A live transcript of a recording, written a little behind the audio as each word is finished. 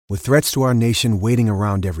With threats to our nation waiting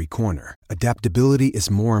around every corner, adaptability is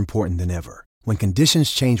more important than ever. When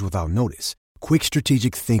conditions change without notice, quick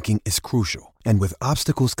strategic thinking is crucial. And with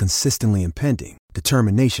obstacles consistently impending,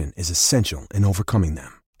 determination is essential in overcoming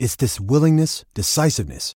them. It's this willingness,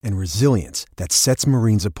 decisiveness, and resilience that sets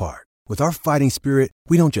Marines apart. With our fighting spirit,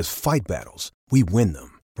 we don't just fight battles, we win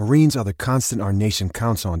them. Marines are the constant our nation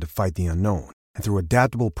counts on to fight the unknown. And through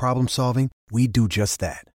adaptable problem solving, we do just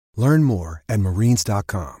that. Learn more at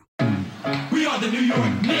marines.com. We are the New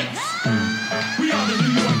York Knicks. We are the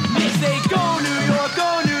New York Knicks. Say go New York,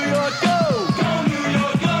 go New York, go. Go New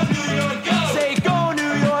York, go New York, go. Say go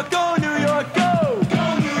New York, go New York, go.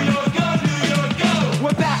 Go New York, go New York, go.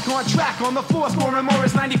 We're back on track on the floor, scoring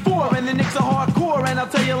Morris 94, and the Knicks are hardcore. And I'll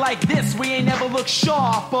tell you like this, we ain't never looked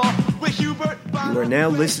sharper. With Hubert. You are now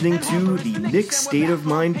listening to the Knicks State of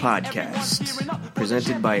Mind podcast,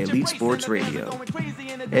 presented by Elite Sports Radio.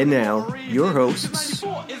 And now, your hosts,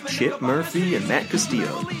 Chip Murphy and Matt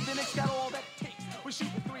Castillo.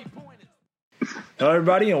 Hello,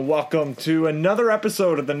 everybody, and welcome to another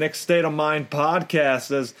episode of the Knicks State of Mind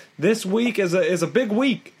podcast. As this week is a big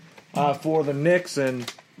week for the Knicks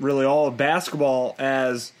and really all of basketball,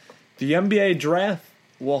 as the NBA draft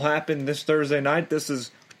will happen this Thursday night. This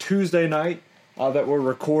is Tuesday night that we're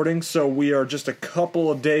recording, so we are just a couple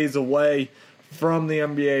of days away from the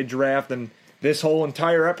NBA draft, and this whole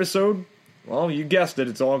entire episode, well, you guessed it,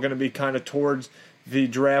 it's all going to be kind of towards the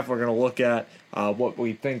draft. We're going to look at what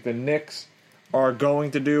we think the Knicks are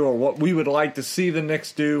going to do, or what we would like to see the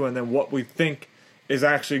Knicks do, and then what we think is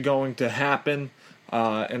actually going to happen.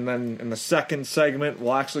 And then in the second segment,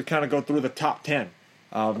 we'll actually kind of go through the top 10,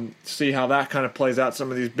 see how that kind of plays out, some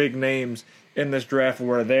of these big names in this draft,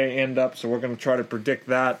 where they end up. So we're going to try to predict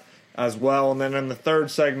that as well. And then in the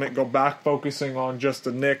third segment, go back focusing on just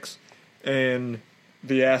the Knicks and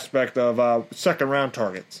the aspect of second-round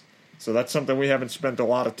targets. So that's something we haven't spent a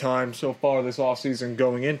lot of time so far this offseason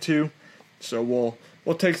going into. So we'll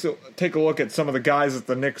take a look at some of the guys that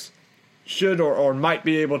the Knicks should or might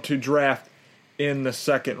be able to draft in the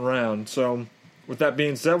second round. So with that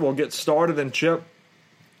being said, we'll get started. And Chip,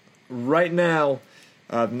 right now,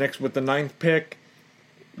 the Knicks with the 9th pick,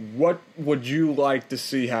 what would you like to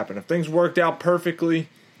see happen? If things worked out perfectly,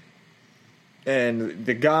 and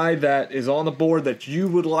the guy that is on the board that you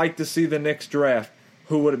would like to see the Knicks draft,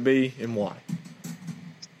 who would it be and why?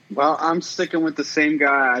 Well, I'm sticking with the same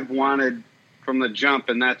guy I've wanted from the jump,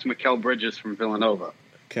 and that's Mikal Bridges from Villanova.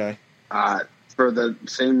 Okay. For the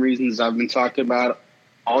same reasons I've been talking about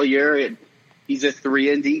all year. He's a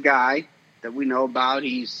 3-and-D guy that we know about.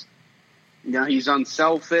 He's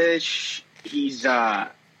unselfish. He's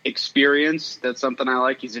experienced. That's something I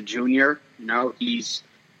like. He's a junior. He's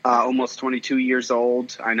almost 22 years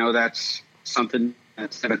old. I know that's something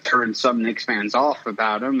that's going to turn some Knicks fans off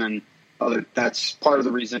about him, and that's part of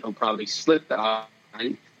the reason he'll probably slip that.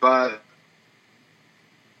 But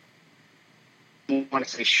I don't want to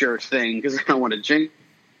say sure thing because I don't want to jinx.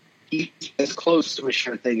 He's as close to a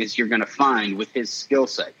sure thing as you're going to find with his skill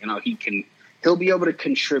set. He'll be able to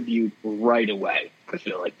contribute right away, I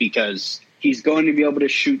feel like, because he's going to be able to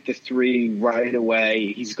shoot the three right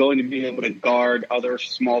away. He's going to be able to guard other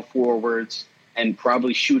small forwards and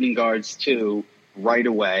probably shooting guards too right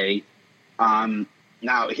away. Now,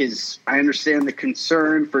 I understand the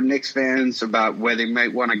concern for Knicks fans about where they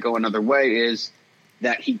might want to go another way is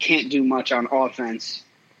that he can't do much on offense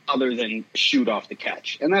other than shoot off the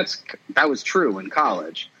catch. And that was true in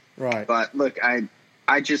college. Right. But look,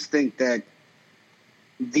 I just think that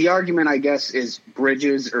the argument, I guess, is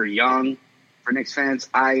Bridges or Young for Knicks fans.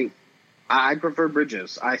 I prefer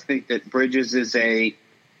Bridges. I think that Bridges is a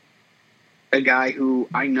guy who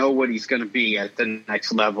I know what he's going to be at the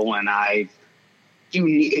next level, and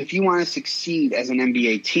if you want to succeed as an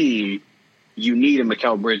NBA team, you need a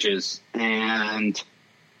Mikal Bridges, and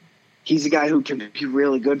he's a guy who can be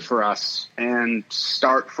really good for us and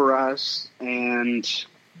start for us, and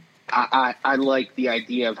I like the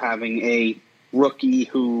idea of having a rookie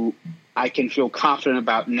who I can feel confident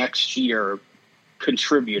about next year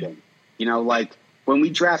contributing. Like when we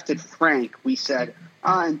drafted Frank, we said,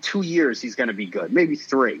 in 2 years he's going to be good, maybe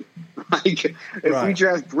 3. If we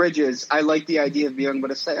draft Bridges, I like the idea of being able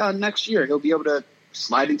to say, next year he'll be able to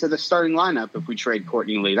slide into the starting lineup if we trade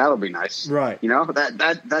Courtney Lee. That'll be nice. Right.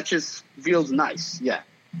 That just feels nice. Yeah.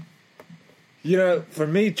 For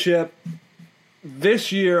me, Chip,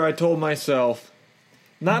 this year I told myself,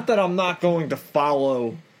 not that I'm not going to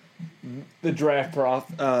follow the draft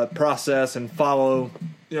process and follow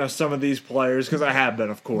some of these players, because I have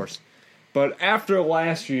been, of course. But after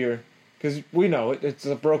last year, because we know it's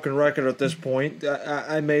a broken record at this point.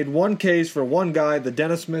 I made one case for one guy, the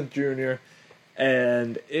Dennis Smith Jr.,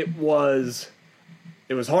 and it was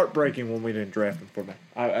heartbreaking when we didn't draft him for me.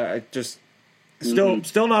 I just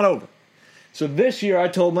still not over. So this year I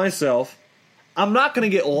told myself, I'm not going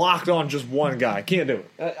to get locked on just one guy. I can't do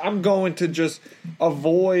it. I'm going to just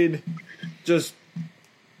avoid just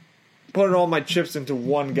putting all my chips into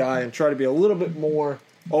one guy and try to be a little bit more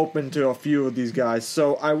open to a few of these guys.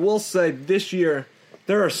 So I will say this year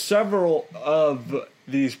there are several of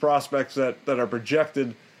these prospects that are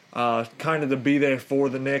projected kind of to be there for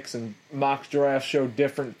the Knicks, and mock drafts show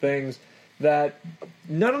different things that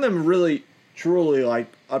none of them really truly like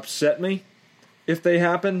upset me if they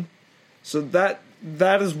happen. So that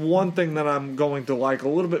is one thing that I'm going to like a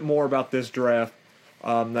little bit more about this draft.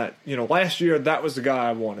 That, you know, last year that was the guy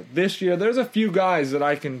I wanted. This year there's a few guys that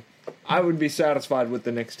I would be satisfied with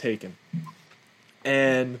the Knicks taking.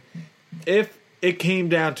 And if it came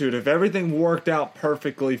down to it, if everything worked out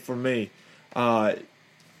perfectly for me, and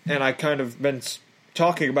I kind of been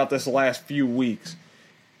talking about this the last few weeks,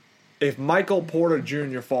 if Michael Porter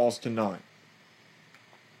Jr. falls to 9,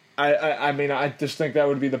 I mean, I just think that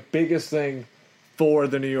would be the biggest thing for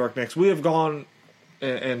the New York Knicks. We have gone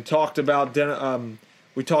and talked about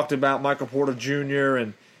we talked about Michael Porter Jr.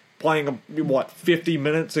 and playing 50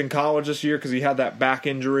 minutes in college this year because he had that back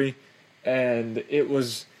injury, and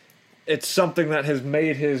it's something that has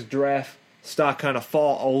made his draft stock kind of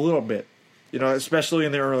fall a little bit, you know, especially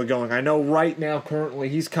in the early going. I know right now currently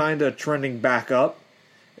he's kind of trending back up.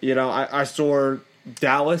 You know, I saw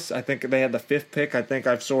Dallas, I think they had the 5th pick. I think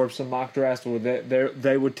I've saw some mock drafts where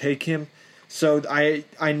they would take him. So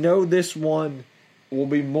I know this one will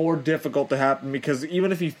be more difficult to happen because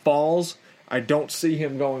even if he falls, I don't see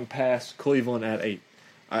him going past Cleveland at 8.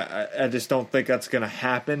 I just don't think that's going to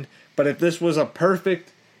happen. But if this was a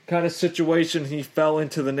perfect kind of situation, he fell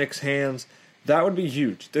into the Knicks' hands, that would be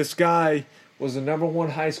huge. This guy was the number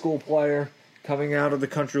 1 high school player coming out of the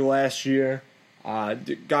country last year.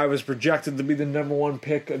 The guy was projected to be the number 1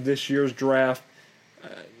 pick of this year's draft.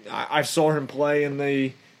 I saw him play in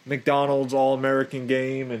the McDonald's All-American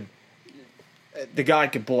game, and the guy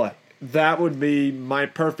could play. That would be my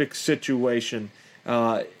perfect situation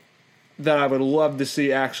that I would love to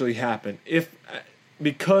see actually happen.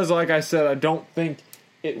 Because, like I said, I don't think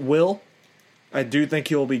it will. I do think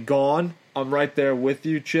he'll be gone. I'm right there with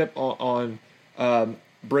you, Chip, on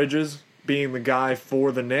Bridges being the guy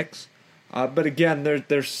for the Knicks. But again,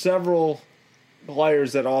 there's several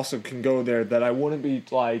players that also can go there that I wouldn't be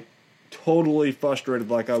like totally frustrated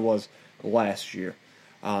like I was last year.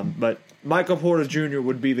 But Michael Porter Jr.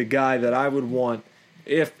 would be the guy that I would want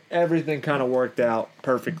if everything kind of worked out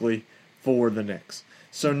perfectly for the Knicks.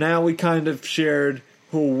 So now we kind of shared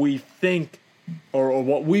who we think or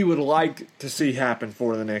what we would like to see happen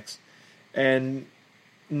for the Knicks. And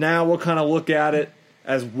now we'll kind of look at it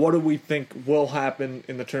as what do we think will happen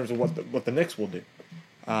in the terms of what the Knicks will do.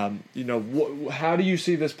 You know, how do you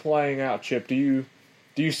see this playing out, Chip? Do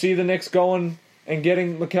you see the Knicks going and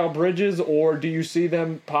getting Mikal Bridges, or do you see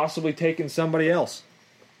them possibly taking somebody else?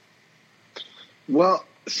 Well,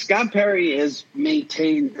 Scott Perry has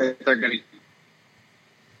maintained that they're going to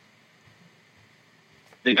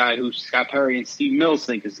the guy who Scott Perry and Steve Mills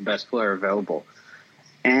think is the best player available.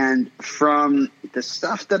 And from the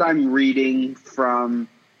stuff that I'm reading, from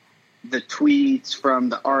the tweets, from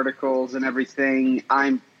the articles and everything,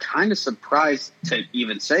 I'm kind of surprised to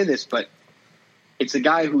even say this, but it's a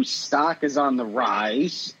guy whose stock is on the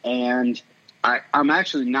rise, and I'm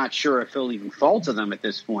actually not sure if he'll even fall to them at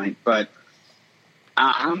this point. But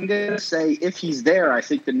I'm going to say if he's there, I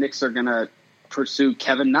think the Knicks are going to pursue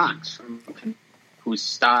Kevin Knox, whose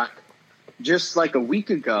stock just like a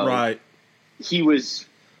week ago, right, he was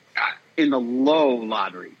in the low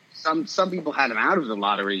lottery. Some people had him out of the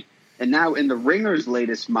lottery, and now in the Ringer's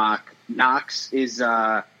latest mock, Knox is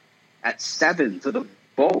at 7 to the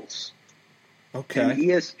Bolts. Okay.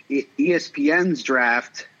 In ESPN's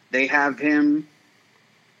draft, they have him.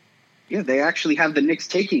 Yeah, they actually have the Knicks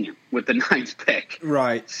taking him with the 9th pick.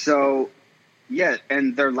 Right. So, yeah,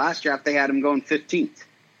 and their last draft they had him going 15th.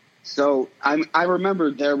 So I remember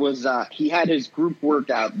there was he had his group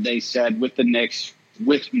workout, they said, with the Knicks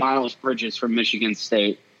with Miles Bridges from Michigan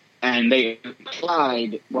State, and they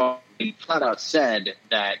implied, well, he flat out said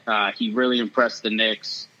that he really impressed the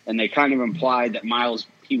Knicks, and they kind of implied that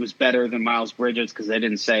he was better than Miles Bridges because they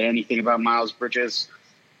didn't say anything about Miles Bridges.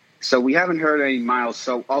 So we haven't heard any Miles.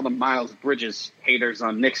 So all the Miles Bridges haters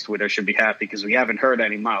on Knicks Twitter should be happy because we haven't heard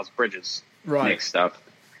any Miles Bridges Knicks stuff.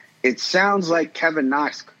 It sounds like Kevin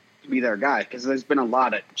Knox to be their guy because there's been a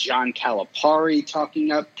lot of John Calipari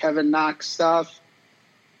talking up Kevin Knox stuff.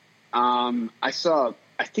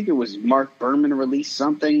 I think it was Mark Berman released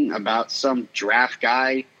something about some draft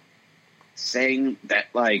guy saying that,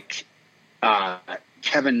 like,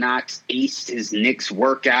 Kevin Knox aced his Knicks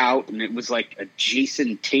workout, and it was like a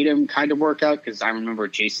Jason Tatum kind of workout because I remember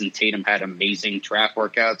Jason Tatum had amazing draft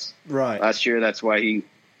workouts last year. That's why he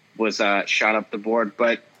was shot up the board.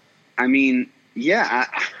 But, I mean, yeah,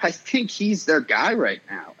 I think he's their guy right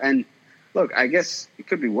now. And, look, I guess it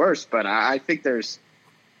could be worse, but I think there's –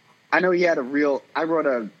 I know he had I wrote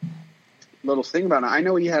a little thing about it. I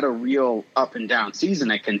know he had a real up and down season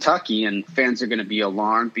at Kentucky, and fans are going to be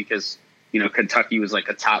alarmed because, Kentucky was like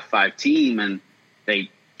a top 5 team and they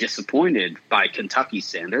disappointed by Kentucky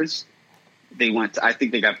standards. I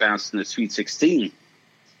think they got bounced in the Sweet 16.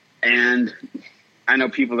 And I know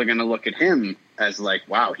people are going to look at him as like,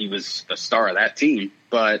 wow, he was the star of that team.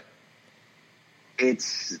 But I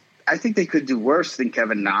think they could do worse than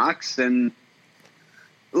Kevin Knox. And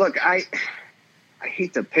look, I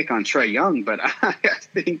hate to pick on Trae Young, but I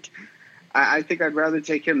think I'd rather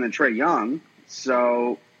take him than Trae Young.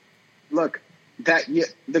 So, look,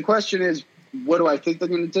 the question is, what do I think they're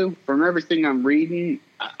going to do? From everything I'm reading,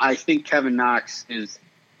 I think Kevin Knox is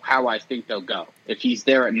how I think they'll go. If he's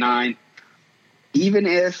there at 9, even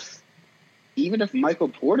if Michael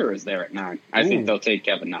Porter is there at 9, I think they'll take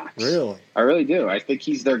Kevin Knox. Really? I really do. I think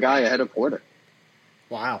he's their guy ahead of Porter.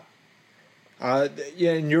 Wow.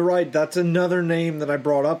 Yeah, and you're right. That's another name that I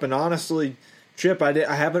brought up. And honestly, Chip, I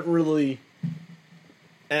haven't really,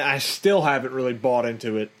 and I still haven't really bought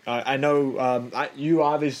into it. I know you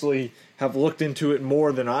obviously have looked into it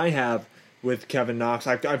more than I have with Kevin Knox.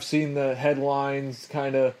 I've seen the headlines,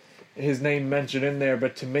 kind of his name mentioned in there,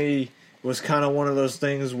 but to me, it was kind of one of those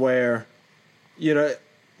things where,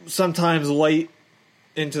 sometimes late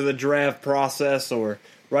into the draft process or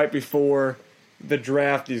right before the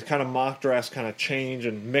draft, these kind of mock drafts kind of change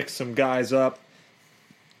and mix some guys up.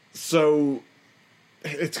 So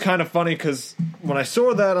it's kind of funny because when I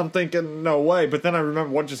saw that, I'm thinking, no way. But then I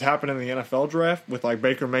remember what just happened in the NFL draft with like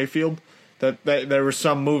Baker Mayfield, that there was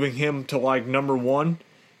some moving him to like number 1.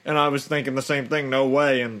 And I was thinking the same thing, no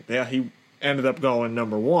way. And yeah, he ended up going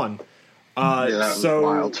number 1. That was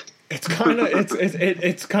wild. It's kind of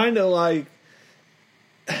it's kind of like,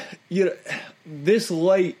 this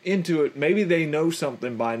late into it, maybe they know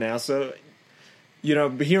something by now. So,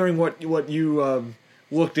 hearing what you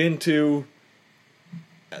looked into,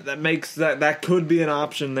 that makes that could be an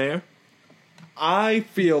option there. I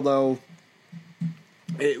feel, though,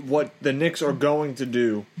 what the Knicks are going to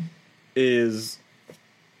do is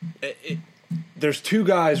there's 2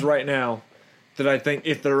 guys right now that I think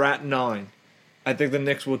if they're at 9, I think the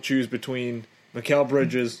Knicks will choose between Mikal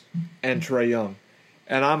Bridges and Trae Young.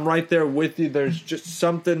 And I'm right there with you. There's just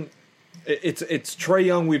something. It's Trae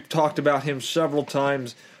Young. We've talked about him several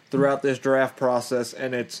times throughout this draft process,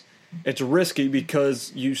 and it's risky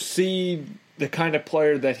because you see the kind of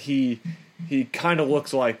player that he kind of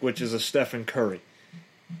looks like, which is a Stephen Curry.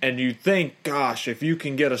 And you think, gosh, if you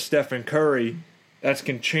can get a Stephen Curry, that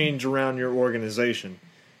can change around your organization.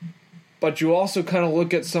 But you also kind of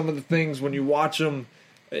look at some of the things when you watch him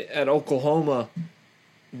at Oklahoma,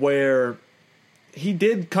 where he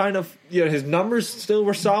did kind of, his numbers still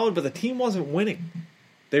were solid, but the team wasn't winning.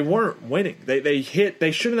 They weren't winning. They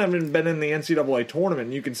shouldn't have been in the NCAA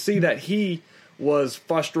tournament. You can see that he was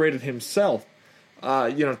frustrated himself,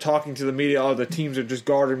 talking to the media, the teams are just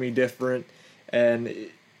guarding me different.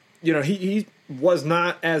 And, he was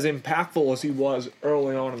not as impactful as he was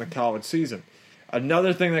early on in the college season.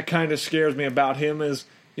 Another thing that kind of scares me about him is,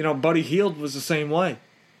 Buddy Hield was the same way.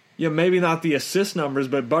 Maybe not the assist numbers,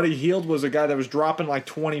 but Buddy Hield was a guy that was dropping like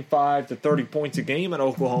 25 to 30 points a game at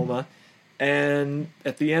Oklahoma. And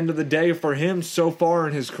at the end of the day, for him, so far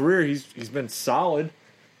in his career, he's been solid.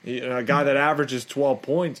 A guy that averages 12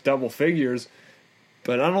 points, double figures.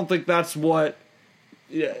 But I don't think that's what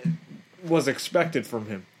was expected from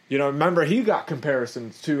him. Remember, he got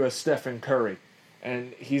comparisons to a Stephen Curry,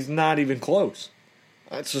 and he's not even close.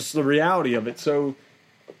 That's just the reality of it. So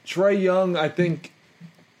Trae Young, I think,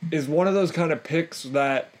 is one of those kind of picks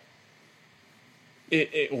that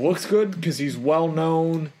it looks good because he's well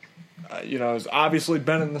known. Has obviously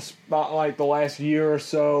been in the spotlight the last year or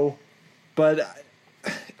so, but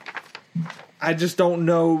I just don't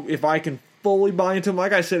know if I can fully buy into him.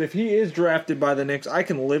 Like I said, if he is drafted by the Knicks, I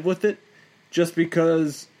can live with it just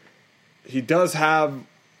because he does have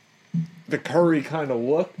the Curry kind of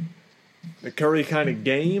look, the Curry kind of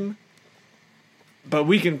game. But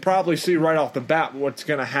we can probably see right off the bat what's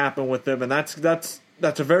going to happen with him, and that's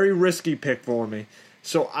a very risky pick for me.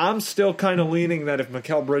 So I'm still kind of leaning that if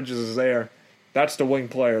Mikal Bridges is there, that's the wing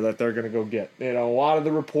player that they're going to go get. You know, a lot of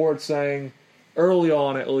the reports saying, early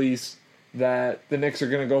on at least, that the Knicks are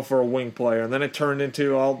going to go for a wing player. And then it turned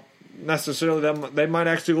into, they might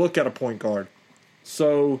actually look at a point guard.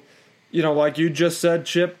 So, you know, like you just said,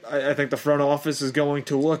 Chip, I think the front office is going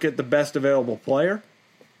to look at the best available player.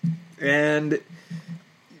 And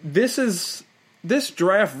this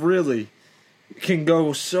draft really can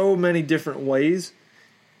go so many different ways.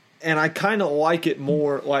 And I kind of like it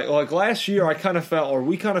more. Like last year, we kind of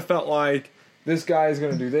felt like this guy is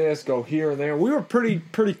going to do this, go here and there. We were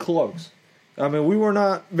pretty close. I mean, we were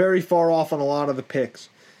not very far off on a lot of the picks.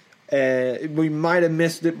 We might have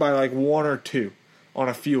missed it by like one or two on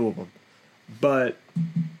a few of them. But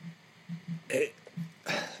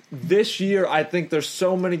this year, I think there's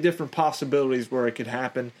so many different possibilities where it could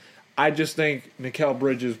happen. I just think Mikal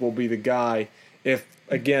Bridges will be the guy if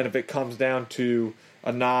it comes down to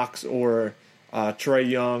a Knox or Trae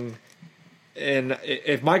Young. And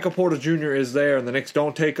if Michael Porter Jr. is there and the Knicks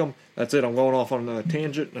don't take him, that's it. I'm going off on another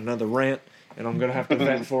tangent, another rant, and I'm going to have to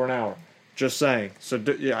vent for an hour. Just saying. So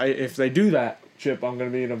if they do that, Chip, I'm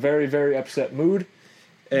going to be in a very, very upset mood.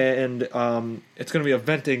 And it's going to be a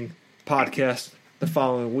venting podcast the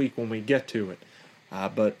following week when we get to it.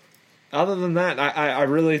 But other than that, I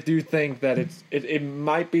really do think that it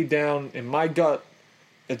might be down, in my gut,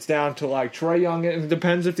 it's down to like Trae Young. It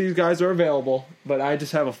depends if these guys are available, but I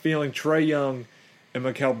just have a feeling Trae Young and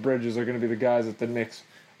Mikal Bridges are going to be the guys that the Knicks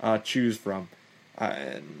choose from.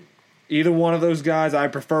 And either one of those guys, I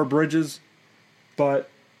prefer Bridges, but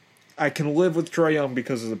I can live with Trae Young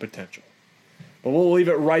because of the potential. But we'll leave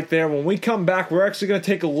it right there. When we come back, we're actually going to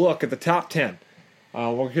take a look at the top 10.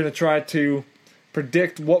 We're going to try to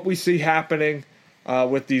predict what we see happening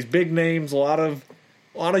with these big names, a lot of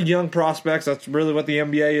young prospects. That's really what the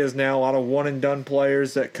NBA is now, a lot of one-and-done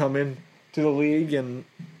players that come in to the league and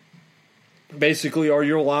basically are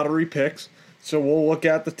your lottery picks. So we'll look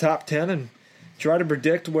at the top 10 and try to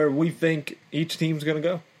predict where we think each team's going to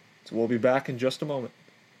go. So we'll be back in just a moment.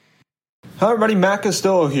 Hi everybody, Matt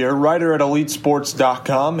Castillo here, writer at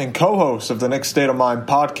EliteSports.com and co-host of the Knicks State of Mind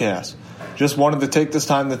podcast. Just wanted to take this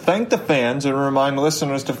time to thank the fans and remind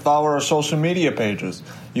listeners to follow our social media pages.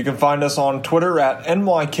 You can find us on Twitter at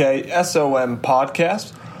NYKSOM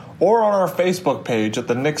Podcast or on our Facebook page at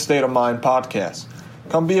the Knicks State of Mind podcast.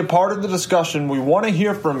 Come be a part of the discussion. We want to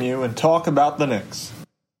hear from you and talk about the Knicks.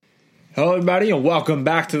 Hello everybody and welcome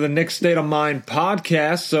back to the Knicks State of Mind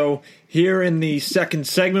podcast. So here in the second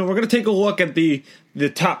segment, we're going to take a look at the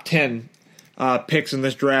top 10 picks in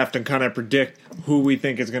this draft and kind of predict who we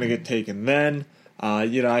think is going to get taken then.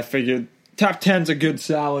 I figured top 10's a good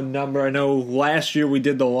solid number. I know last year we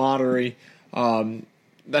did the lottery.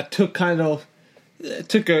 That took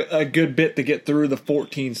a good bit to get through the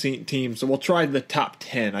 14 teams. So we'll try the top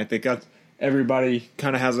 10. I think everybody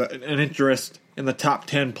kind of has an interest in the top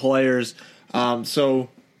 10 players. So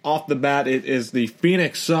off the bat, it is the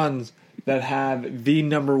Phoenix Suns that have the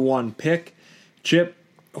number one pick. Chip,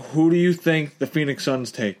 who do you think the Phoenix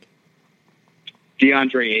Suns take?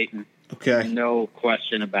 DeAndre Ayton. Okay. No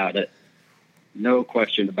question about it. No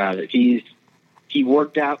question about it. He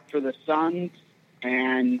worked out for the Suns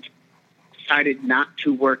and decided not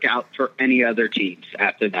to work out for any other teams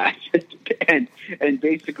after that. and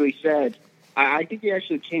basically said, I think he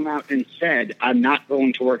actually came out and said, I'm not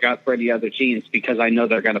going to work out for any other teams because I know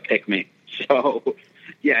they're going to pick me. So,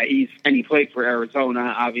 yeah, he played for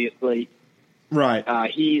Arizona, obviously. Right.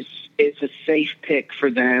 It's a safe pick for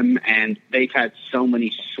them, and they've had so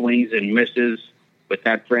many swings and misses with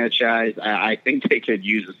that franchise. I think they could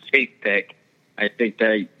use a safe pick. I think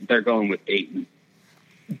they're going with Ayton.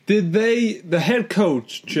 Did the head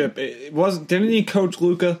coach, Chip, didn't he coach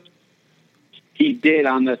Luka? He did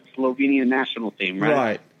on the Slovenian national team, right?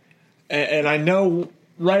 Right. And I know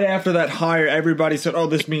right after that hire, everybody said, oh,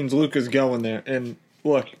 this means Luka's going there. And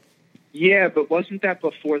look. Yeah, but wasn't that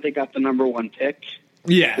before they got the number one pick?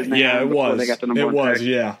 Yeah, it was. They got the number one pick?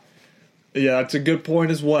 Yeah. Yeah, that's a good point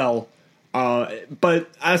as well. But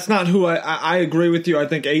that's not who I agree with you. I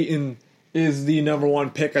think Ayton is the number one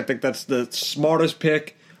pick. I think that's the smartest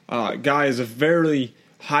pick. Guy is a very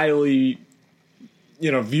highly,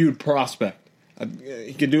 viewed prospect.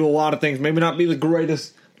 He can do a lot of things. Maybe not be the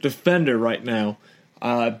greatest defender right now,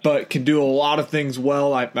 but can do a lot of things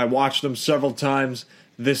well. I watched him several times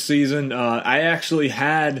this season. I actually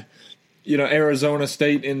had, Arizona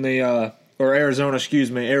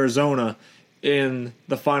in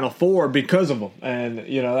the Final Four because of him. And,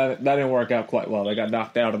 that didn't work out quite well. They got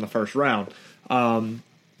knocked out in the first round. And,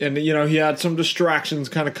 he had some distractions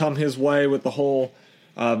kind of come his way with the whole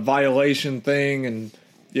violation thing and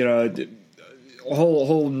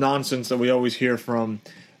whole nonsense that we always hear from,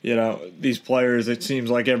 these players. It seems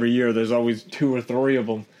like every year there's always 2 or 3 of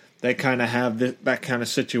them that kind of have that kind of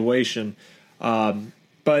situation.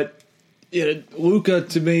 But Luka,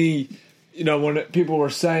 to me, when people were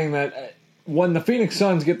saying that when the Phoenix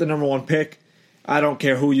Suns get the number 1 pick, I don't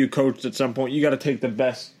care who you coached at some point, you got to take the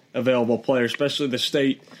best available player, especially the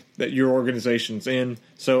state that your organization's in.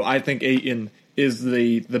 So I think Ayton is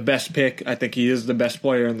the best pick. I think he is the best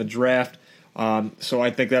player in the draft. So I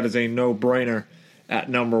think that is a no-brainer at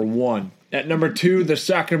number 1. At number 2, the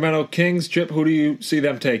Sacramento Kings. Chip, who do you see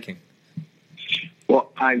them taking?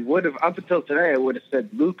 Well, I would have, up until today, I would have said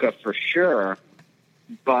Luka for sure.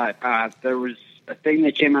 But there was a thing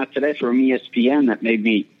that came out today from ESPN that made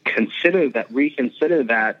me reconsider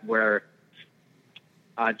that, where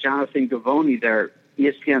Jonathan Givony, their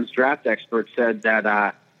ESPN's draft expert, said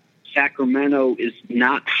that Sacramento is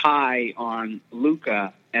not high on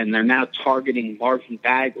Luka, and they're now targeting Marvin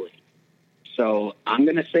Bagley. So I'm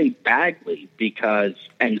going to say Bagley because,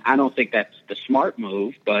 and I don't think that's the smart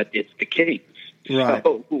move, but it's the Kings. Right.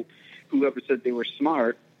 So whoever said they were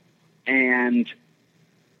smart, and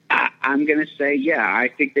I'm going to say, I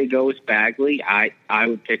think they go with Bagley. I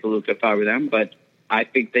would pick Luka if I were them, but I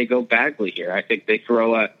think they go Bagley here. I think they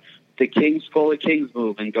throw the Kings full of Kings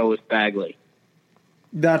move and go with Bagley.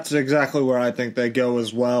 That's exactly where I think they go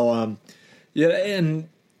as well. And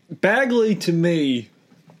Bagley, to me,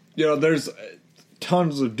 there's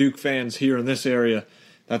tons of Duke fans here in this area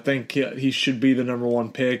that think he should be the number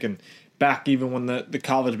 1 pick. And back even when the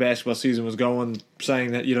college basketball season was going,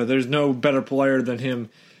 saying that, there's no better player than him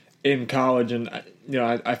in college. And,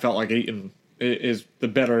 I felt like Ayton is the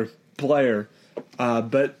better player.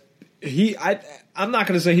 But I'm not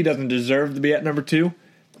going to say he doesn't deserve to be at number 2.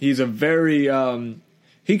 He's a very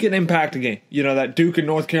he can impact a game. That Duke and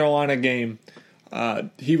North Carolina game,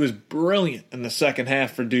 he was brilliant in the second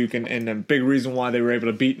half for Duke, and a big reason why they were able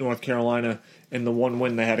to beat North Carolina in the 1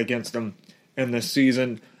 win they had against them in this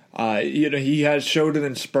season. He has showed it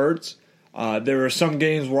in spurts. There were some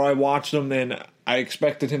games where I watched him and I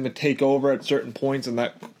expected him to take over at certain points, and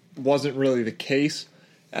that wasn't really the case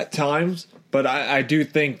at times. But I do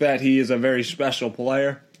think that he is a very special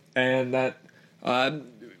player, and that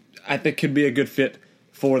I think could be a good fit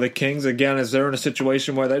for the Kings. Again, as they're in a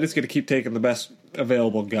situation where they just got to keep taking the best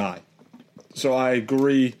available guy. So I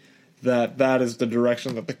agree that is the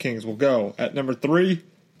direction that the Kings will go. At number 3,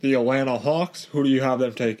 the Atlanta Hawks. Who do you have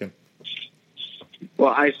them taking?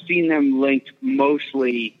 Well, I've seen them linked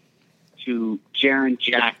mostly to Jaren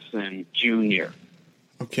Jackson Jr.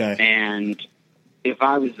 Okay. And if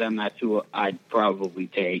I was them, that's who I'd probably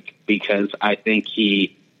take, because I think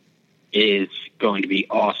he is going to be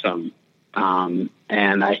awesome.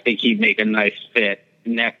 And I think he'd make a nice fit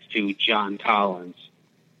next to John Collins.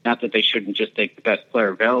 Not that they shouldn't just take the best player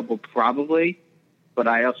available, probably, but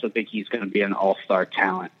I also think he's going to be an all-star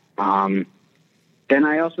talent. Then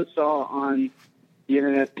I also saw on the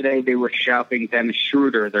internet today they were shopping Dennis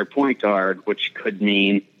Schroeder, their point guard, which could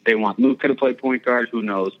mean they want Luka to play point guard. Who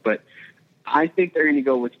knows? But I think they're going to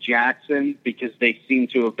go with Jackson because they seem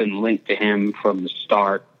to have been linked to him from the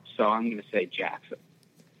start. So I'm going to say Jackson.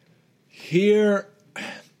 Here,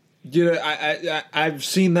 I've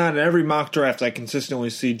seen that in every mock draft. I consistently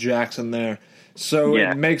see Jackson there. So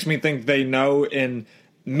It makes me think they know. And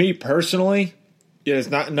me personally, it's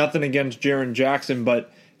nothing against Jaren Jackson,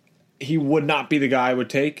 but he would not be the guy I would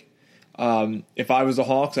take. If I was the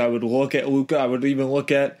Hawks, I would look at Luka. I would even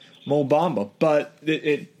look at Mo Bamba. But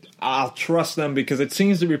I'll trust them because it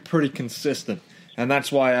seems to be pretty consistent. And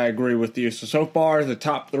that's why I agree with you. So far, the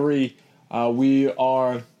top 3, we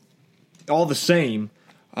are all the same.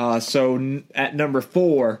 So at number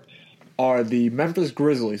 4 are the Memphis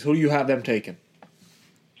Grizzlies. Who do you have them taking?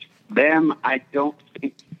 Them, I don't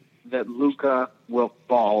think that Luka will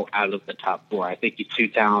fall out of the top 4. I think he's too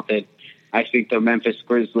talented. I think the Memphis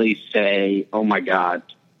Grizzlies say, oh my God,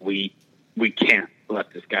 we can't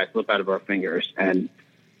let this guy slip out of our fingers. And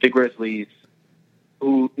the Grizzlies,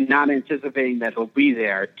 who not anticipating that he'll be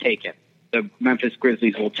there, take it. The Memphis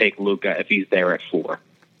Grizzlies will take Luka if he's there at 4.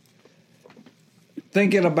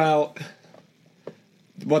 Thinking about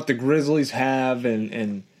what the Grizzlies have,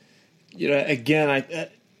 and again,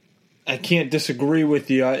 I can't disagree with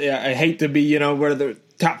you. I hate to be, where the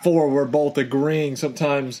top 4 we're both agreeing.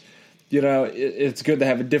 Sometimes, it's good to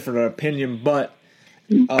have a different opinion, but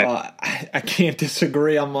I can't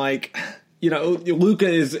disagree. I'm like, Luka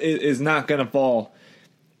is not going to fall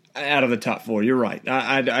out of the top 4. You're right.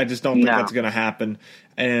 I just don't think that's going to happen,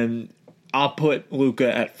 and I'll put Luka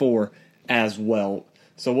at 4 as well.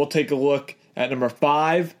 So we'll take a look at number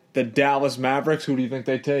 5, the Dallas Mavericks, who do you think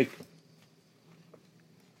they take?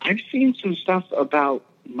 I've seen some stuff about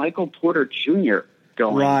Michael Porter Jr.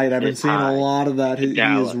 going. Right, I've been seeing a lot of that. He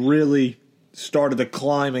has really started to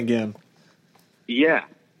climb again. Yeah,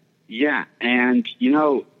 and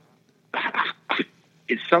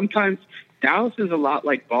it's sometimes Dallas is a lot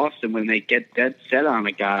like Boston when they get dead set on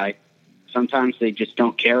a guy. Sometimes they just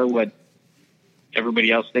don't care what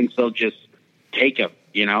everybody else thinks; they'll just take him,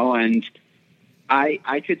 And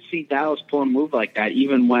I could see Dallas pull a move like that,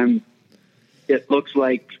 even when it looks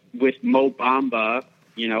like with Mo Bamba,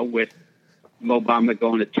 with Mo Bamba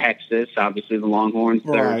going to Texas, obviously the Longhorns.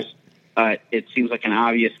 Right. It seems like an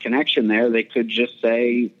obvious connection there. They could just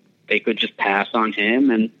pass on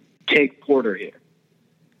him and take Porter here.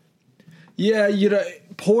 Yeah,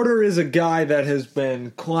 Porter is a guy that has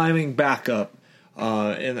been climbing back up,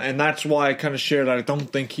 and that's why I kind of shared that I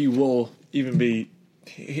don't think he will even be.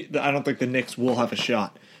 I don't think the Knicks will have a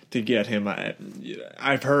shot to get him.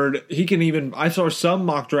 I've heard he can even. I saw some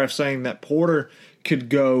mock draft saying that Porter could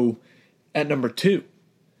go at number 2.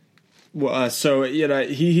 So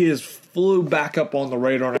he is flew back up on the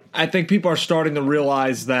radar. I think people are starting to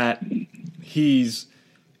realize that he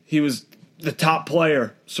was the top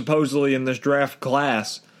player supposedly in this draft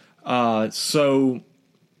class. So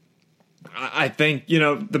I think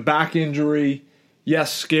the back injury,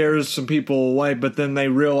 yes, scares some people away, but then they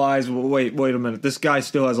realize, well, wait a minute, this guy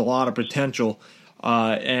still has a lot of potential.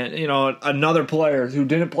 And another player who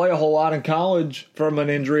didn't play a whole lot in college from an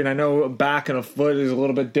injury, and I know a back and a foot is a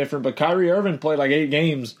little bit different, but Kyrie Irving played like 8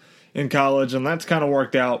 games in college, and that's kind of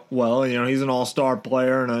worked out well. He's an all-star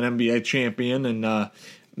player and an NBA champion and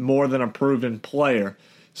more than a proven player.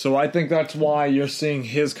 So I think that's why you're seeing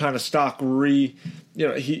his kind of stock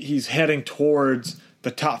he's heading towards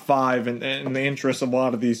the top 5 in the interest of a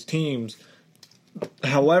lot of these teams.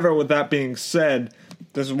 However, with that being said,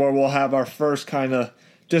 this is where we'll have our first kind of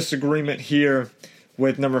disagreement here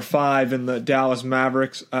with number 5 in the Dallas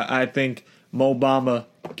Mavericks. I think Mo Bamba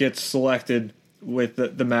gets selected with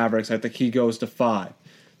the Mavericks. I think he goes to 5.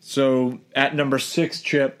 So at number 6,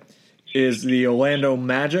 Chip, is the Orlando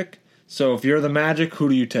Magic. So if you're the Magic, who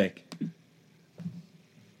do you take?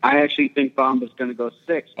 I actually think Bamba's going to go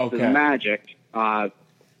 6 to the Magic. I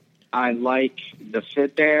like the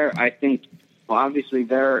fit there. I think, obviously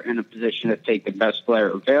they're in a position to take the best player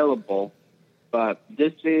available, but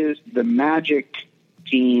this is the Magic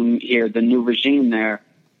team here, the new regime there,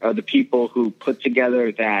 are the people who put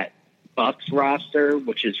together that Bucks roster,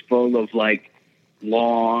 which is full of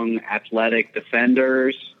long, athletic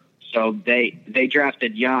defenders. So they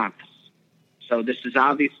drafted Giannis. So this is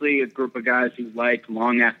obviously a group of guys who like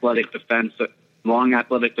long athletic defenders,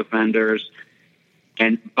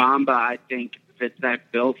 and Bamba, I think, fits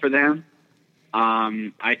that bill for them.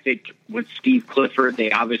 I think with Steve Clifford,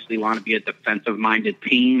 they obviously want to be a defensive-minded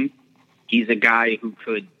team. He's a guy who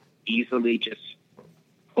could easily just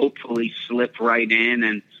hopefully slip right in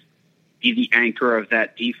and be the anchor of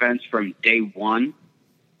that defense from day one.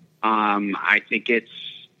 I think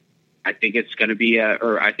it's going to be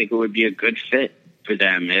I think it would be a good fit for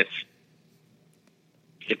them if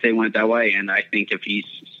they went that way. And I think if he's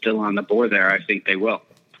still on the board there, I think they will.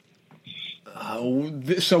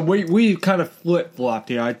 So we kind of flip-flopped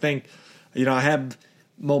here. I think, I have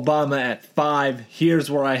Mo Bamba at 5.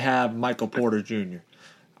 Here's where I have Michael Porter Jr.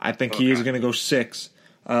 I think he is going to go 6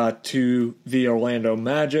 to the Orlando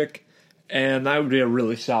Magic, and that would be a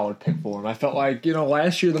really solid pick for him. I felt like,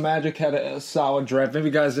 last year the Magic had a solid draft.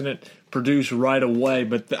 Maybe guys didn't produce right away,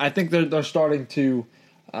 but I think they're starting to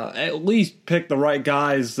at least pick the right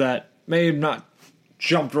guys that may have not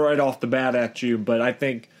jumped right off the bat at you, but I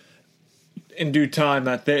think in due time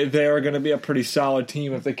that they are going to be a pretty solid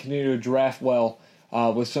team if they continue to draft well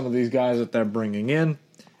with some of these guys that they're bringing in.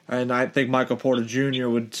 And I think Michael Porter Jr.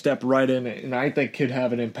 would step right in, and I think could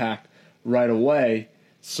have an impact right away.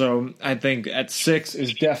 So I think at 6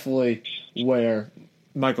 is definitely where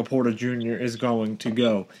Michael Porter Jr. is going to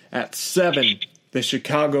go. At 7, the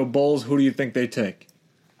Chicago Bulls, who do you think they take?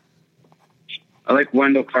 I like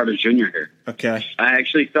Wendell Carter Jr. here. Okay. I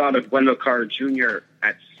actually thought of Wendell Carter Jr.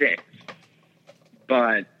 at 6,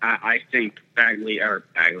 but I think Bagley.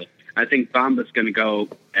 I think Bamba's going to go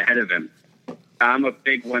ahead of him. I'm a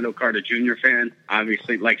big Wendell Carter Jr. fan.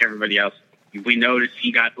 Obviously, like everybody else, we noticed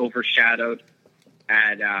he got overshadowed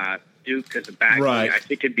at Duke because of Bagley. Right. I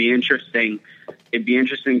think it'd be interesting. It'd be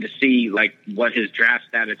interesting to see what his draft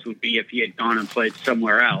status would be if he had gone and played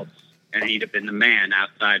somewhere else, and he'd have been the man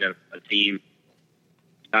outside of a team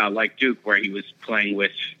like Duke, where he was playing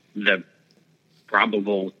with the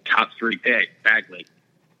probable top 3 pick, Bagley.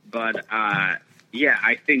 But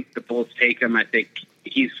I think the Bulls take him. I think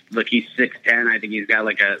he's 6'10". I think he's got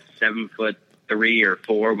like a 7'3" or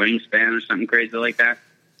 4 wingspan or something crazy like that.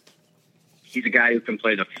 He's a guy who can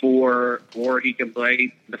play the 4 or he can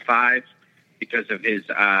play the 5 because of his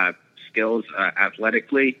skills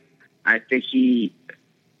athletically. I think he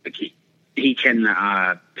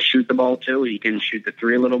can shoot the ball too. He can shoot the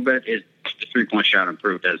 3 a little bit. His 3-point shot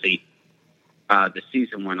improved as the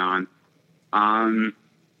season went on.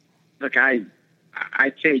 Look, I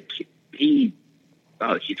think he's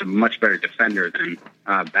a much better defender than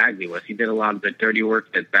Bagley was. He did a lot of the dirty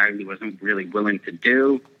work that Bagley wasn't really willing to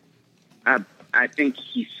do. I think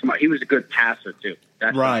he's smart. He was a good passer too.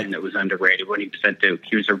 That's something that was underrated when he was at Duke.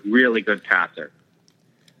 He was a really good passer.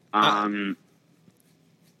 Go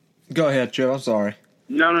ahead, Joe. I'm sorry.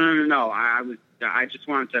 No. I just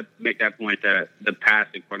wanted to make that point, the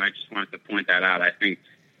passing point. I just wanted to point that out. I think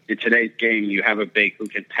in today's game, you have a big who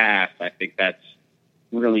can pass. I think that's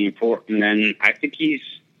really important. And I think he's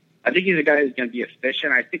a guy who's going to be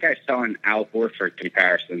efficient. I think I saw an Al Horford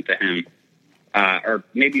comparison to him. Or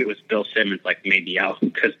maybe it was Bill Simmons, like maybe Al,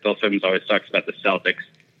 because Bill Simmons always talks about the Celtics.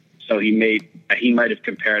 So he might have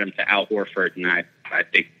compared him to Al Horford, and I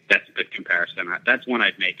think that's a good comparison. That's one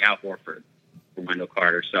I'd make, Al Horford for Wendell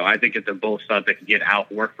Carter. So I think if the Bulls thought they could get Al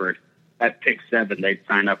Horford at pick 7, they'd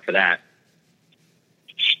sign up for that.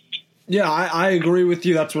 Yeah, I agree with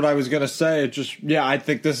you. That's what I was going to say. I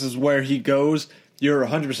think this is where he goes. You're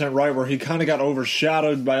 100% right, where he kind of got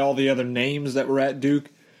overshadowed by all the other names that were at Duke.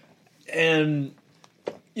 And,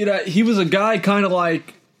 he was a guy kind of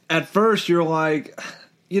like, at first you're like,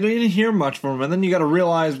 you didn't hear much from him. And then you got to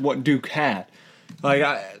realize what Duke had. Like,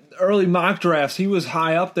 early mock drafts, he was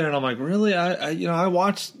high up there. And I'm like, really? I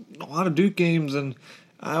watched a lot of Duke games, and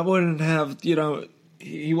I wouldn't have,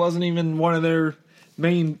 he wasn't even one of their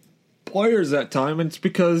main players that time. And it's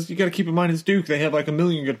because you got to keep in mind it's Duke. They have like a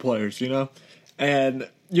million good players, And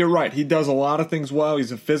you're right. He does a lot of things well.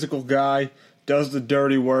 He's a physical guy, does the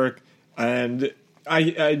dirty work. And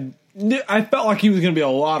I felt like he was going to be a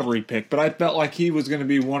lottery pick, but I felt like he was going to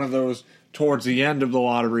be one of those towards the end of the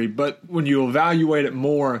lottery. But when you evaluate it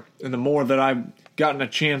more, and the more that I've gotten a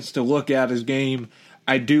chance to look at his game,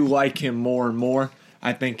 I do like him more and more.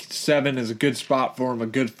 I think 7 is a good spot for him, a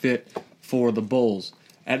good fit for the Bulls.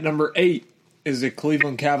 At number 8 is the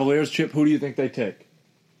Cleveland Cavaliers. Chip, who do you think they take?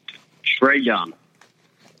 Trae Young.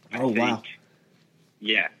 Wow.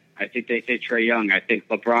 Yeah, I think they say Trae Young. I think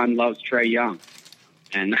LeBron loves Trae Young.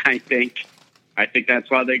 And I think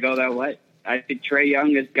that's why they go that way. I think Trae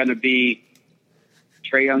Young is going to be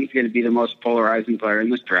the most polarizing player in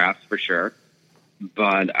this draft for sure.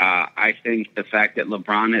 But I think the fact that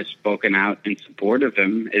LeBron has spoken out in support of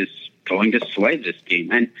him is going to sway this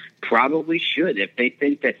team, and probably should. If they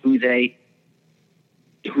think that who they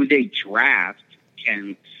draft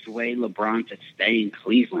can sway LeBron to stay in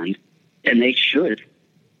Cleveland, then they should.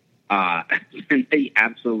 And they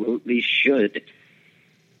absolutely should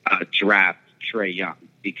draft Trae Young,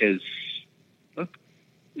 because look,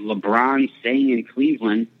 LeBron staying in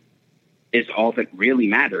Cleveland is all that really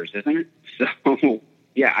matters, isn't it? So,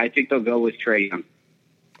 yeah, I think they'll go with Trae Young.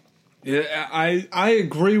 Yeah, I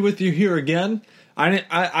agree with you here again.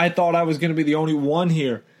 I thought I was going to be the only one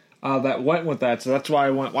here that went with that, so that's why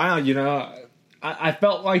I went, wow, I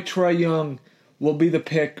felt like Trae Young will be the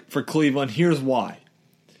pick for Cleveland. Here's why.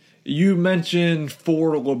 You mentioned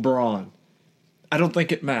for LeBron. I don't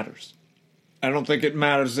think it matters. I don't think it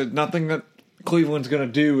matters. That nothing that Cleveland's going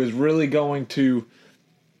to do is really going to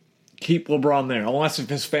keep LeBron there, unless if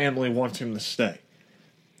his family wants him to stay.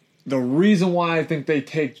 The reason why I think they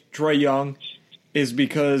take Trae Young is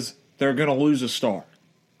because they're going to lose a star.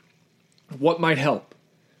 What might help?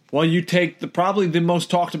 Well, you take probably the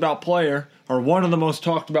most talked about player, or one of the most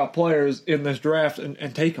talked about players in this draft,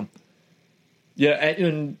 and take him. Yeah,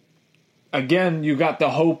 and again, you got the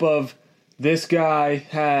hope of this guy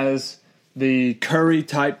has the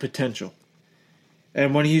Curry-type potential.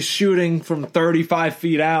 And when he's shooting from 35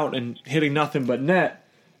 feet out and hitting nothing but net,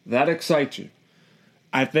 that excites you.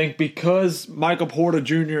 I think because Michael Porter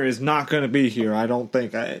Jr. is not going to be here, I don't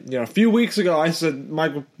think. A few weeks ago I said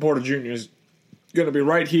Michael Porter Jr. is going to be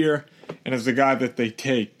right here and is the guy that they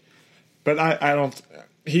take. But I don't.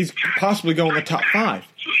 He's possibly going the top 5.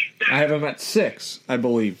 I have him at 6, I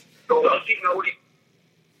believe.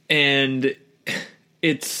 And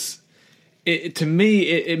to me,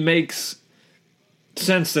 it makes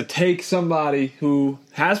sense to take somebody who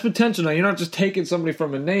has potential. Now, you're not just taking somebody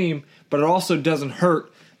from a name, but it also doesn't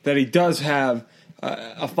hurt that he does have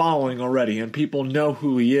a following already, and people know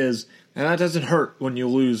who he is, and that doesn't hurt when you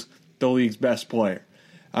lose the league's best player.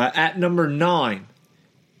 At number 9,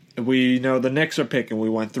 we know the Knicks are picking. We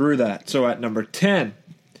went through that. So at number 10,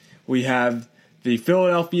 we have the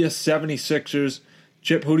Philadelphia 76ers.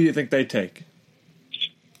 Chip, who do you think they take?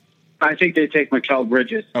 I think they take Mikal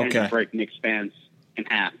Bridges Okay. and break Knicks fans in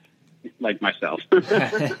half, like myself.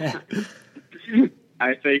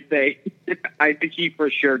 I think he for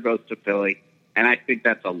sure goes to Philly, and I think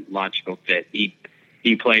that's a logical fit. He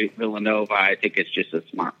played Villanova. I think it's just a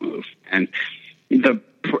smart move, and the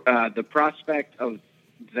prospect of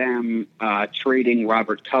them trading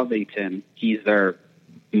Robert Covington, he's their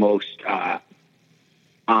most, I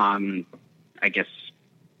guess,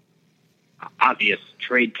 obvious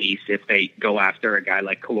trade piece if they go after a guy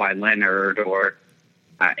like Kawhi Leonard or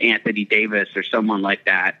Anthony Davis or someone like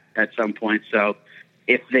that at some point. So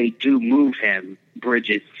if they do move him,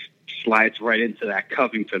 Bridges slides right into that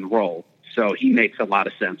Covington role. So he makes a lot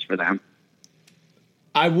of sense for them.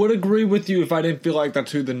 I would agree with you if I didn't feel like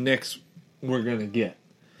that's who the Knicks were going to get.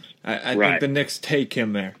 I think the Knicks take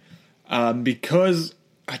him there. Because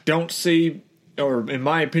I don't see, or in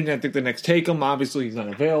my opinion, I think the Knicks take him. Obviously, he's not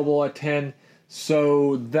available at 10.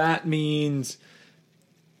 So that means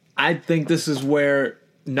I think this is where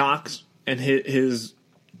Knox and his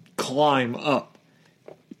climb up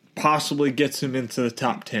possibly gets him into the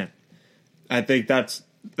top 10. I think that's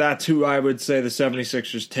who I would say the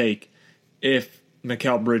 76ers take if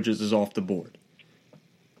Mikal Bridges is off the board.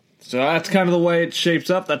 So that's kind of the way it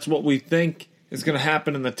shapes up. That's what we think is going to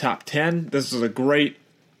happen in the top 10. This is a great,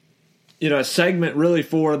 segment really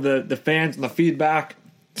for the fans and the feedback.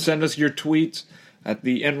 Send us your tweets at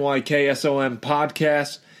the NYKSOM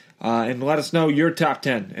podcast and let us know your top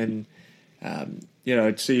 10 and,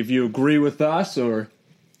 see if you agree with us or,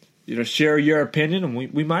 share your opinion. And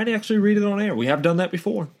we might actually read it on air. We have done that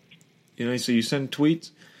before. So you send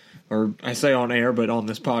tweets, or I say on air, but on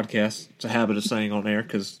this podcast, it's a habit of saying on air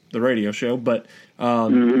because the radio show. But,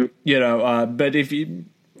 but if you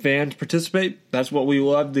fans participate, that's what we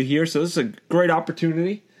love to hear. So this is a great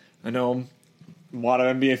opportunity. I know a lot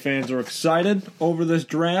of NBA fans are excited over this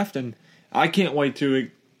draft, and I can't wait to,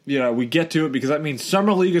 we get to it because that means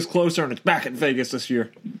Summer League is closer and it's back in Vegas this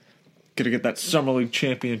year. Going to get that Summer League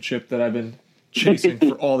championship that I've been chasing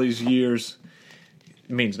for all these years.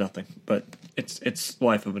 It means nothing, but it's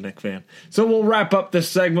life of a Knicks fan. So we'll wrap up this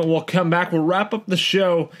segment. We'll come back. We'll wrap up the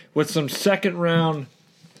show with some second-round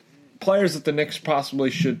players that the Knicks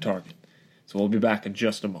possibly should target. So we'll be back in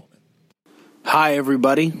just a moment. Hi,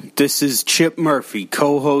 everybody. This is Chip Murphy,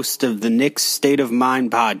 co-host of the Knicks State of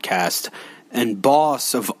Mind podcast and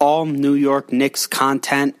boss of all New York Knicks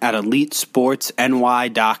content at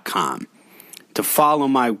EliteSportsNY.com. To follow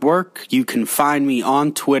my work, you can find me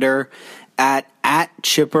on Twitter at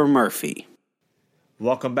Chipper Murphy.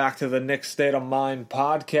 Welcome back to the Knicks State of Mind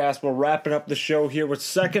podcast. We're wrapping up the show here with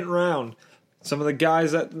second round. Some of the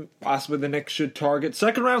guys that possibly the Knicks should target.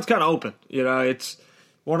 Second round's kind of open. It's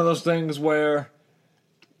one of those things where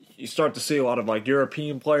you start to see a lot of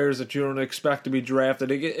European players that you don't expect to be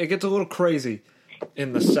drafted. It gets a little crazy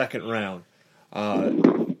in the second round.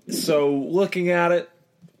 So looking at it,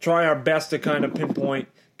 try our best to kind of pinpoint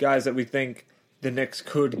guys that we think the Knicks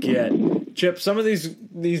could get. Chip, some of these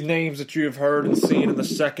names that you have heard and seen in the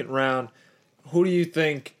second round, who do you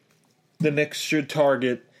think the Knicks should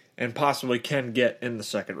target and possibly can get in the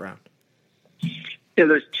second round? Yeah,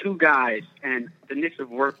 there's two guys, and the Knicks have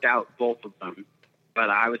worked out both of them. But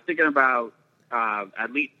I was thinking about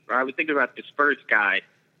this first guy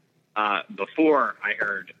before I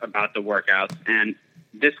heard about the workouts, and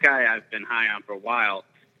this guy I've been high on for a while,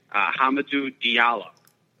 Hamidou Diallo.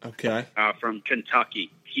 Okay. From Kentucky.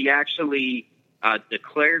 He actually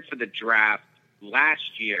declared for the draft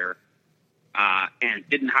last year and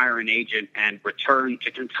didn't hire an agent and returned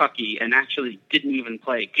to Kentucky and actually didn't even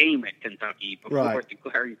play a game at Kentucky before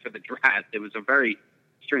declaring for the draft. It was a very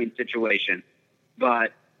strange situation.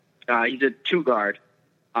 But he's a two-guard.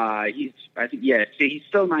 He's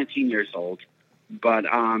still 19 years old. But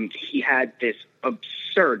he had this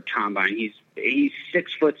absurd combine. He's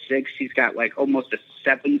 6'6". He's got almost a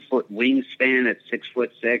 7-foot wingspan at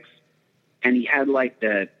 6'6", and he had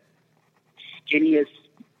the skinniest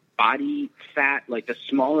body fat, the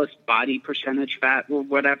smallest body percentage fat or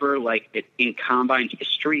whatever, in combine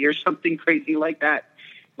history or something crazy like that.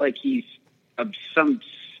 He's some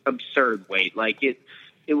absurd weight.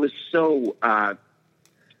 It was so.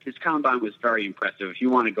 His combine was very impressive. If you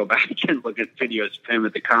want to go back and look at videos of him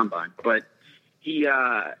at the combine, but he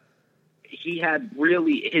had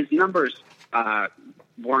really, his numbers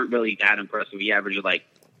weren't really that impressive. He averaged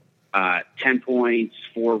 10 points,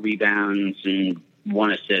 4 rebounds, and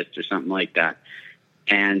 1 assist or something like that.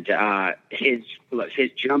 And his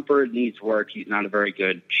jumper needs work. He's not a very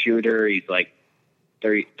good shooter. He's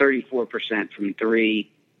 34% from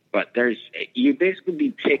 3. But you basically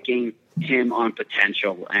be picking him on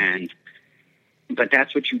potential, but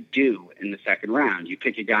that's what you do in the second round. You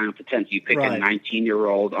pick a guy on potential. You pick a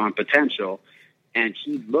 19-year-old on potential, and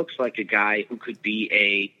he looks like a guy who could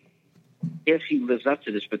be if he lives up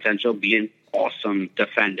to this potential, be an awesome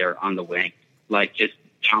defender on the wing, like just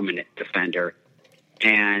dominant defender.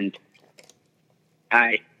 And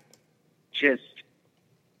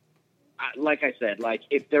like I said, like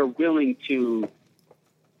if they're willing to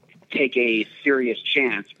take a serious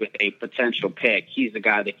chance with a potential pick, he's the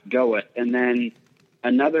guy they can go with. And then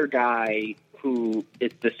another guy who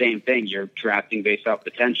it's the same thing, you're drafting based off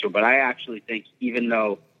potential. But I actually think even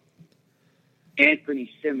though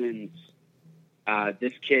Anthony Simmons,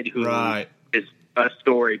 this kid who is a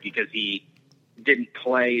story because he didn't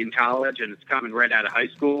play in college and it's coming right out of high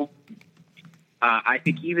school, I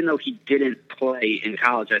think even though he didn't play in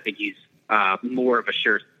college, I think he's more of a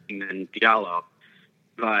sure thing than Diallo.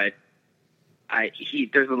 But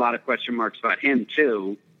there's a lot of question marks about him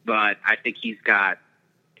too. But I think he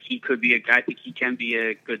could be I think he can be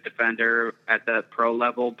a good defender at the pro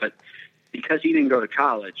level. But because he didn't go to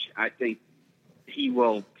college, I think he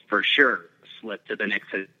will for sure slip to the Knicks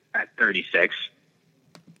at 36.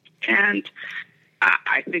 And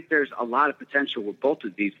I think there's a lot of potential with both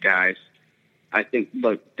of these guys. I think,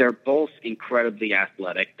 look, they're both incredibly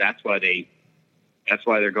athletic. That's why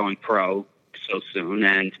they're going pro so soon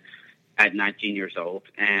and at 19 years old.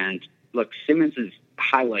 And look, Simmons'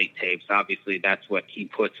 highlight tapes, obviously that's what he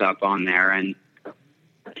puts up on there. And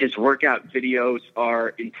his workout videos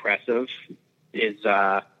are impressive.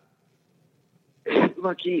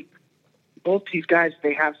 Both these guys,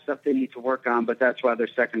 they have stuff they need to work on, but that's why they're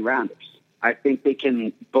second rounders. I think they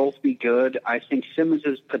can both be good. I think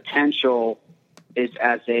Simmons' potential is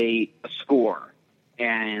as a scorer.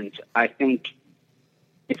 And I think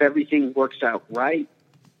if everything works out right,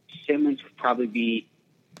 Simmons would probably be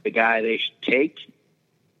the guy they should take.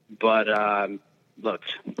 But, look,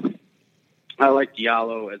 I like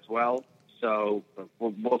Diallo as well. So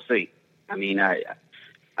we'll see. I mean, I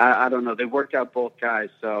don't know. They worked out both guys,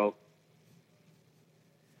 so.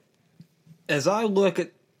 As I look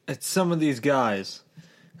at some of these guys,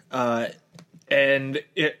 and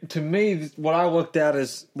to me, what I looked at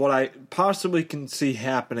is what I possibly can see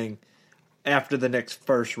happening after the next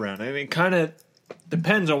first round. I mean, it kind of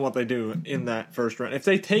depends on what they do in that first round. If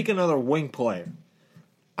they take another wing player,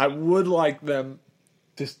 I would like them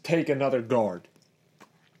to take another guard.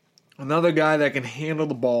 Another guy that can handle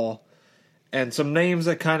the ball, and some names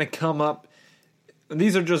that kind of come up. And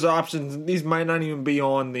these are just options. These might not even be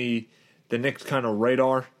on the Knicks kind of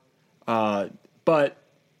radar. But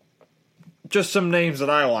just some names that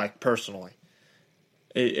I like personally.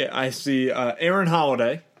 I see Aaron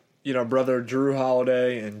Holiday, brother Drew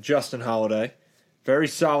Holiday and Justin Holiday. Very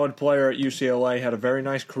solid player at UCLA, had a very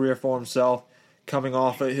nice career for himself coming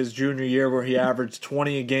off of his junior year where he averaged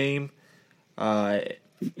 20 a game and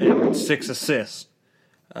 6 assists.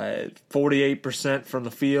 48% from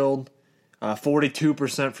the field,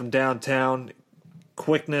 42% from downtown,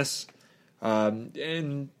 quickness.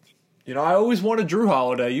 And I always wanted Drew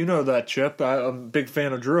Holiday. You know that, Chip. I'm a big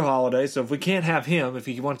fan of Drew Holiday. So if we can't have him, if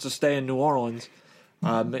he wants to stay in New Orleans,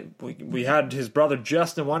 we had his brother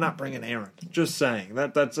Justin. Why not bring in Aaron? Just saying.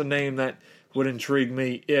 That's a name that would intrigue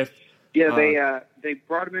me. They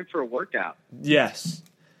brought him in for a workout. Yes,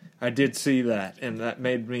 I did see that, and that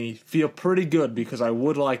made me feel pretty good because I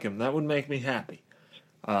would like him. That would make me happy.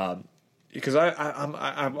 Because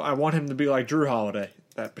I want him to be like Drew Holiday.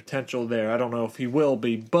 That potential there. I don't know if he will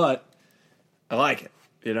be, but I like it.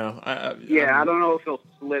 I don't know if he'll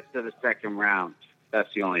slip to the second round.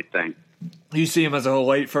 That's the only thing. You see him as a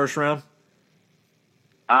late first round?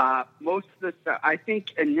 Most of the stuff, I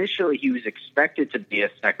think initially he was expected to be a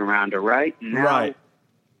second rounder, right? Now, right.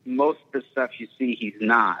 Most of the stuff you see, he's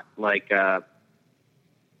not. Like,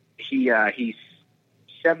 he's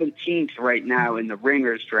 17th right now in the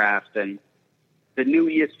Ringers draft, and the new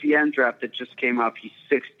ESPN draft that just came up, he's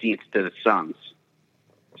 16th to the Suns.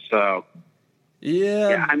 So,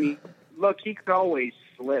 yeah, I mean, look, he could always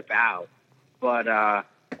slip out, but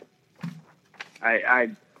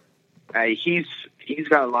he's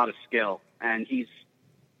got a lot of skill, and he's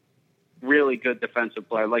really good defensive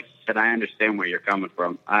player. Like you said, I understand where you're coming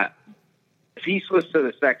from. If he slips to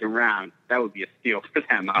the second round, that would be a steal for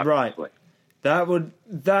them, obviously. Right.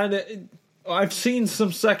 I've seen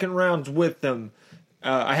some second rounds with them.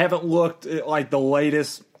 I haven't looked at like the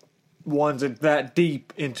latest ones that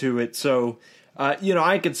deep into it, so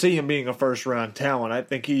I could see him being a first round talent. I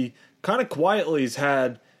think he kind of quietly has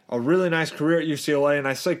had a really nice career at UCLA, and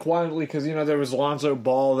I say quietly because there was Lonzo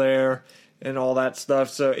Ball there. and all that stuff.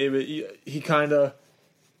 So he kind of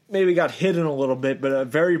maybe got hidden a little bit, but a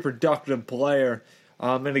very productive player.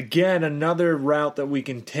 And again, another route that we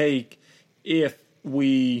can take if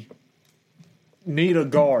we need a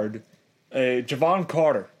guard. Javon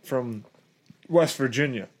Carter from West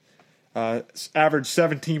Virginia. Averaged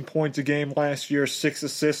 17 points a game last year, 6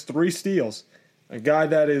 assists, 3 steals. A guy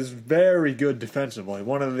that is very good defensively.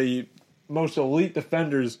 One of the most elite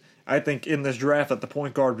defenders, I think, in this draft at the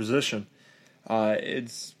point guard position.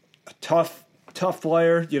 It's a tough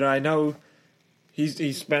player. I know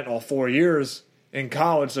he's spent all 4 years in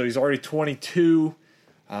college, so he's already 22.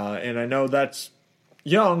 And I know that's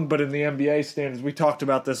young, but in the NBA standards, we talked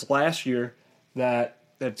about this last year,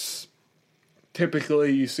 that's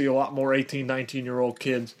typically you see a lot more 18, 19-year-old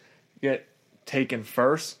kids get taken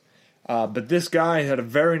first. But this guy had a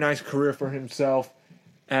very nice career for himself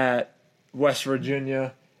at West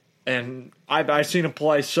Virginia, and I've seen him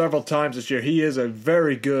play several times this year. He is a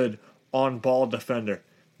very good on-ball defender,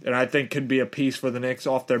 and I think could be a piece for the Knicks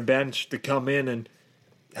off their bench to come in and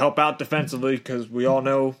help out defensively, because we all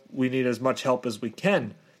know we need as much help as we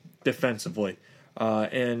can defensively.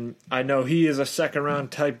 And I know he is a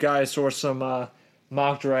second-round type guy. I saw some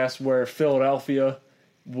mock drafts where Philadelphia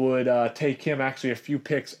would take him actually a few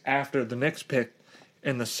picks after the Knicks pick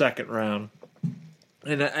in the second round.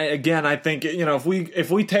 And again, I think if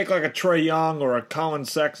we take like a Trae Young or a Colin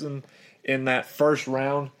Sexton in that first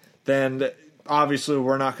round, then obviously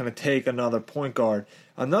we're not going to take another point guard.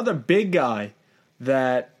 Another big guy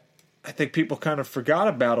that I think people kind of forgot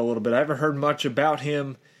about a little bit, I haven't heard much about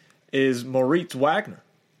him, is Moritz Wagner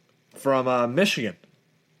from Michigan.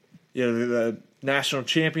 The national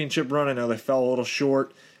championship run, I know they fell a little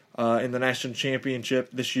short in the national championship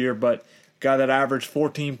this year, but guy that averaged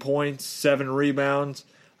 14 points, 7 rebounds,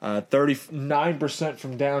 39%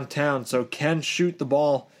 from downtown, so can shoot the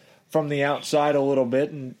ball from the outside a little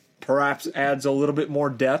bit and perhaps adds a little bit more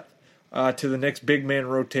depth to the Knicks' big man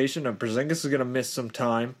rotation. And Porzingis is going to miss some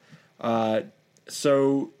time.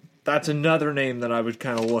 So that's another name that I would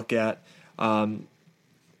kind of look at. And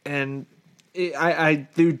I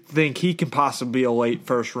do think he can possibly be a late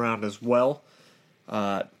first round as well.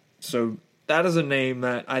 So that is a name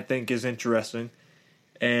that I think is interesting.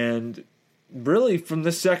 And really, from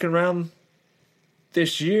this second round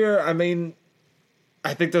this year, I mean,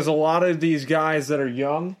 I think there's a lot of these guys that are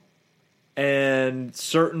young and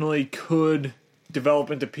certainly could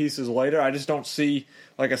develop into pieces later. I just don't see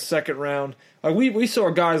like a second round. Like we saw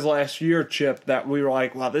guys last year, Chip, that we were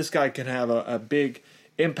like, wow, this guy can have a big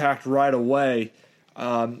impact right away.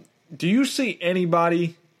 Do you see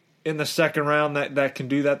anybody in the second round that can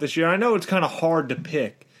do that this year? I know it's kind of hard to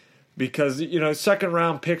pick because, second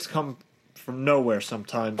round picks come from nowhere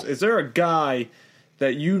sometimes. Is there a guy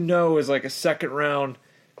that is like a second round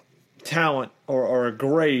talent or a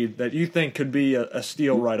grade that you think could be a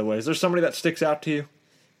steal right away? Is there somebody that sticks out to you?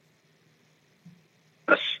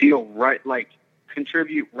 A steal, right? Like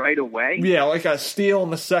contribute right away? Yeah, like a steal in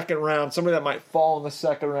the second round, somebody that might fall in the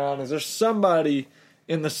second round. Is there somebody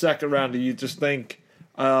in the second round that you just think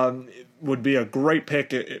would be a great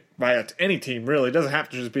pick by any team, really? It doesn't have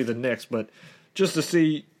to just be the Knicks, but just to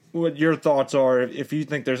see what your thoughts are if you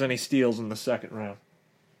think there's any steals in the second round.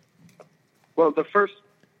 Well, the first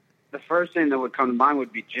thing that would come to mind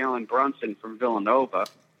would be Jalen Brunson from Villanova.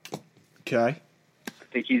 Okay. I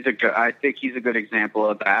think he's a good example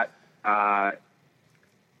of that. Other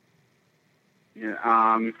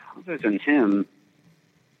than him,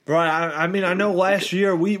 right? I mean, I know last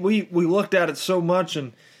year we looked at it so much,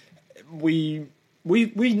 and we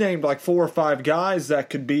named like 4 or 5 guys that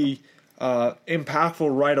could be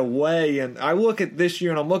impactful right away. And I look at this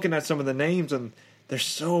year, and I'm looking at some of the names, and there's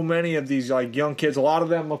so many of these like young kids. A lot of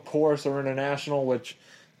them, of course, are international, which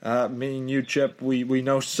me and you, Chip, we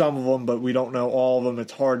know some of them, but we don't know all of them.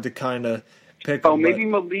 It's hard to kind of pick them. Oh, maybe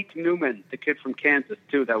Malik Newman, the kid from Kansas,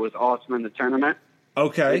 too, that was awesome in the tournament.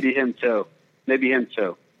 Okay. Maybe him, too.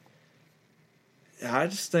 Yeah, I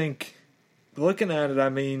just think, looking at it, I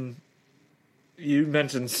mean, you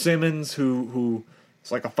mentioned Simmons, who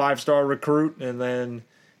is like a 5-star recruit, and then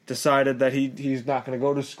decided that he's not going to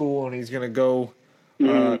go to school and he's going to go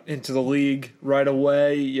into the league right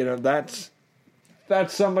away. That's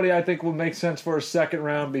somebody I think would make sense for a second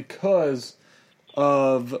round because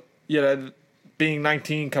of being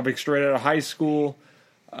 19, coming straight out of high school.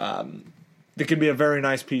 It could be a very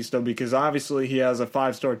nice piece though, because obviously he has a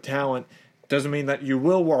 5-star talent. Doesn't mean that you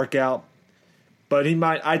will work out, but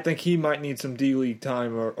I think he might need some D League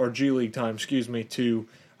time or G League time, to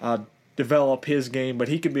develop his game. But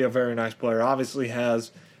he could be a very nice player. Obviously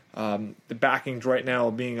has the backings right now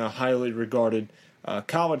of being a highly regarded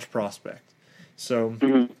college prospect.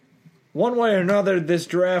 So one way or another, this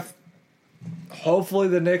draft, hopefully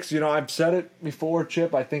the Knicks, I've said it before,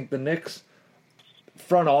 Chip, I think the Knicks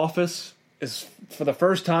front office is, for the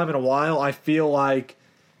first time in a while, I feel like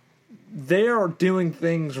they are doing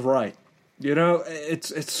things right.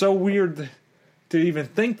 It's so weird to even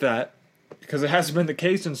think that, because it hasn't been the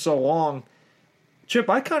case in so long. Chip,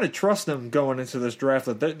 I kind of trust them going into this draft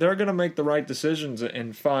that they're going to make the right decisions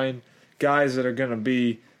and find guys that are going to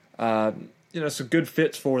be, some good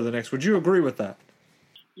fits for the Knicks. Would you agree with that?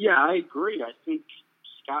 Yeah, I agree. I think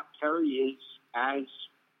Scott Perry is as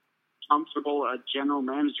comfortable a general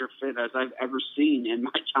manager fit as I've ever seen in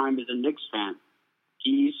my time as a Knicks fan.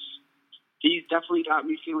 He's definitely got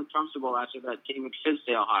me feeling comfortable after that David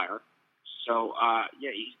Fizdale hire. So,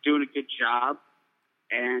 he's doing a good job.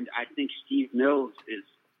 And I think Steve Mills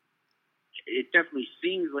it definitely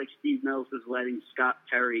seems like Steve Mills is letting Scott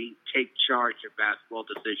Perry take charge of basketball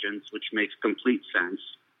decisions, which makes complete sense,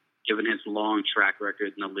 given his long track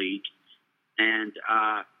record in the league. And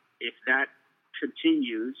if that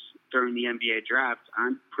continues during the NBA draft,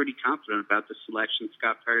 I'm pretty confident about the selection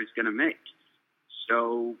Scott Perry's going to make.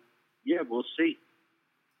 So, we'll see.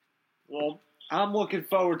 Well, I'm looking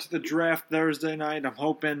forward to the draft Thursday night. I'm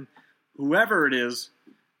hoping whoever it is,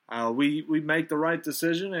 we make the right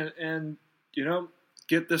decision and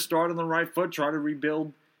get this start on the right foot, try to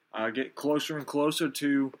rebuild, get closer and closer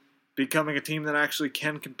to becoming a team that actually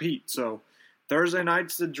can compete. So Thursday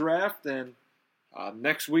night's the draft, and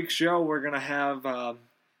next week's show we're going to have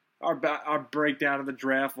our breakdown of the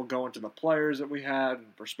draft. We'll go into the players that we had in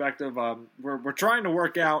perspective. We're trying to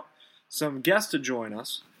work out some guests to join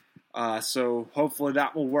us, so hopefully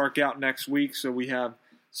that will work out next week, so we have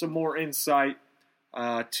some more insight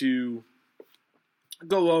to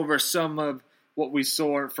go over some of what we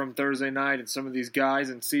saw from Thursday night and some of these guys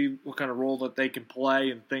and see what kind of role that they can play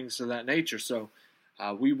and things of that nature. So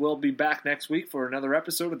we will be back next week for another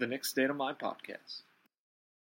episode of the Knicks State of Mind podcast.